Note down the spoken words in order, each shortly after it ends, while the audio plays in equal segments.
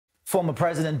Former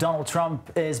President Donald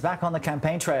Trump is back on the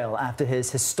campaign trail after his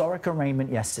historic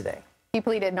arraignment yesterday. He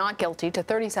pleaded not guilty to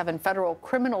 37 federal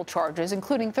criminal charges,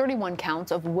 including 31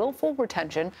 counts of willful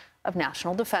retention of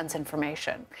national defense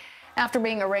information. After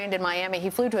being arraigned in Miami, he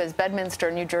flew to his Bedminster,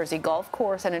 New Jersey golf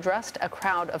course and addressed a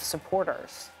crowd of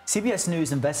supporters. CBS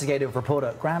News investigative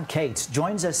reporter Graham Cates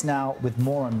joins us now with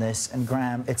more on this. And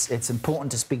Graham, it's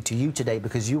important to speak to you today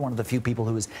because you're one of the few people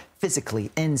who was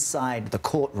physically inside the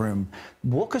courtroom.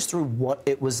 Walk us through what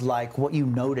it was like, what you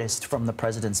noticed from the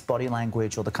president's body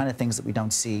language, or the kind of things that we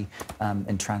don't see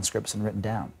in transcripts and written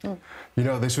down. You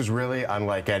know, this was really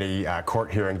unlike any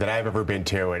court hearing that I've ever been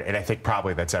to, and I think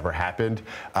probably that's ever happened.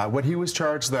 When he was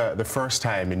charged the first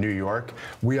time in New York,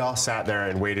 we all sat there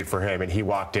and waited for him, and he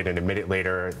walked in, and a minute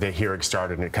later, the hearing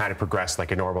started, and it kind of progressed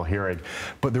like a normal hearing.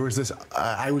 But there was this,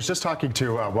 I was just talking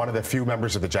to one of the few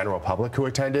members of the general public who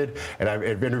attended, and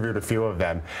I've interviewed a few of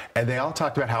them, and they all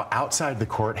talked about how outside the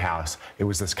courthouse, it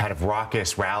was this kind of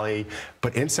raucous rally,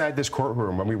 but inside this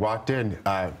courtroom, when we walked in,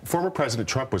 former President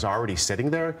Trump was already sitting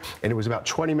there, and it was about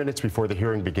 20 minutes before the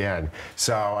hearing began.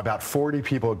 So about 40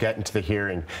 people get into the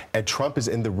hearing, and Trump is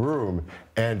in the room,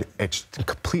 and it's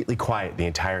completely quiet the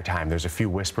entire time. There's a few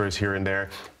whispers here and there,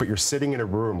 but you're sitting in a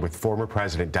room with former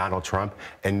President Donald Trump,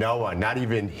 and no one, not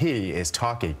even he, is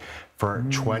talking for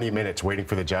 20 minutes waiting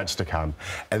for the judge to come.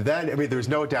 And then, I mean, there's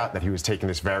no doubt that he was taking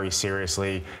this very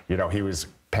seriously. You know, he was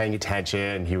paying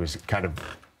attention. He was kind of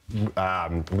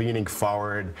leaning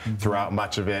forward throughout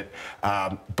much of it.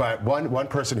 But one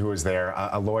person who was there,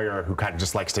 a lawyer who kind of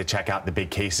just likes to check out the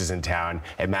big cases in town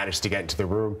and managed to get into the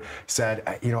room,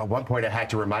 said, you know, at one point I had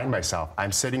to remind myself,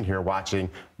 I'm sitting here watching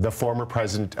the former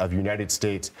president of the United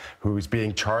States who's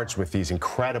being charged with these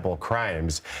incredible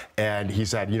crimes. And he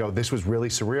said, you know, this was really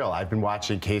surreal. I've been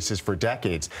watching cases for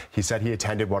decades. He said he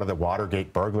attended one of the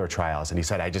Watergate burglar trials. And he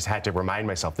said, I just had to remind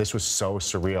myself, this was so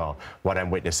surreal, what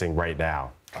I'm witnessing right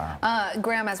now. Wow.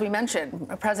 Graham, as we mentioned,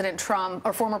 President Trump,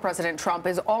 or former President Trump,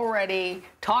 is already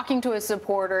talking to his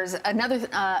supporters.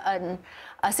 A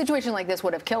situation like this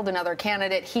would have killed another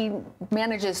candidate. He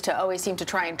manages to always seem to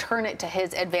try and turn it to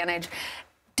his advantage.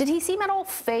 Did he seem at all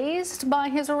fazed by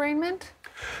his arraignment?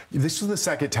 This was the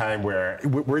second time where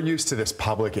we're used to this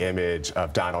public image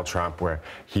of Donald Trump where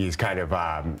he's kind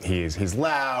of, he's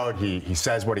loud, he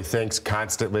says what he thinks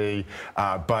constantly,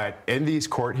 but in these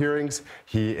court hearings,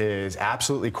 he is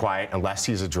absolutely quiet unless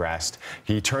he's addressed.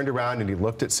 He turned around and he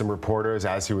looked at some reporters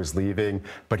as he was leaving,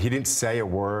 but he didn't say a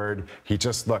word. He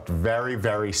just looked very,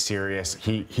 very serious.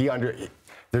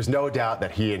 There's no doubt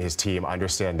that he and his team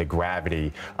understand the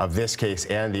gravity of this case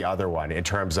and the other one in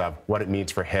terms of what it means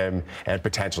for him and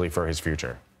potentially for his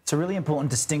future. It's a really important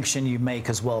distinction you make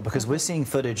as well, because we're seeing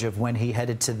footage of when he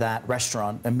headed to that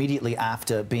restaurant immediately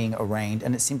after being arraigned,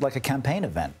 and it seemed like a campaign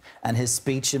event, and his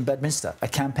speech in Bedminster, a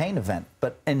campaign event.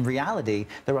 But in reality,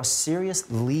 there are serious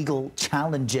legal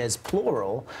challenges,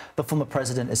 plural, the former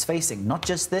president is facing. Not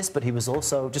just this, but he was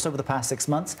also, just over the past 6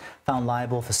 months, found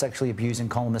liable for sexually abusing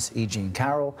columnist E. Jean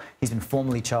Carroll. He's been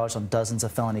formally charged on dozens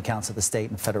of felony counts at the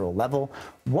state and federal level.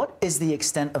 What is the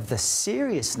extent of the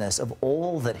seriousness of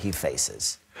all that he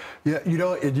faces? Yeah, you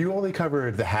know, you only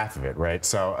covered the half of it, right?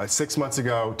 So 6 months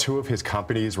ago, 2 of his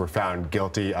companies were found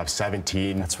guilty of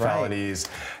 17 felonies.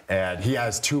 And he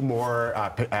has 2 more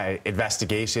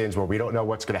investigations where we don't know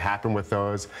what's going to happen with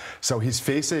those. So he's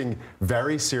facing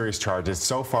very serious charges.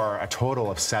 So far, a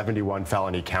total of 71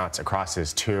 felony counts across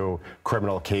his 2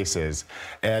 criminal cases.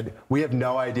 And we have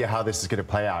no idea how this is going to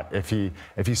play out. If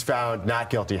he's found not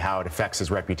guilty, how it affects his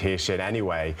reputation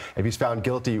anyway. If he's found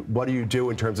guilty, what do you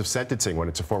do in terms of sentencing when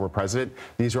it's a former president?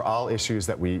 These are all issues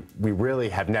that we really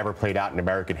have never played out in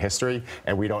American history,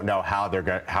 and we don't know how they're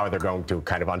going to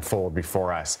kind of unfold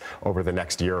before us over the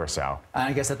next year or so.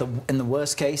 I guess in the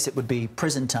worst case, it would be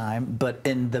prison time, but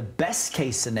in the best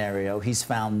case scenario, he's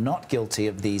found not guilty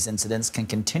of these incidents, can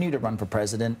continue to run for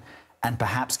president, and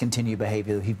perhaps continue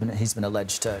behavior he's been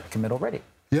alleged to commit already.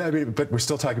 Yeah, I mean, but we're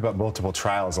still talking about multiple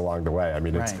trials along the way. I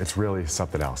mean, it's really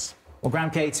something else. Well,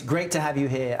 Graham Cates, great to have you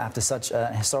here after such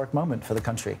a historic moment for the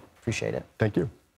country. Appreciate it. Thank you.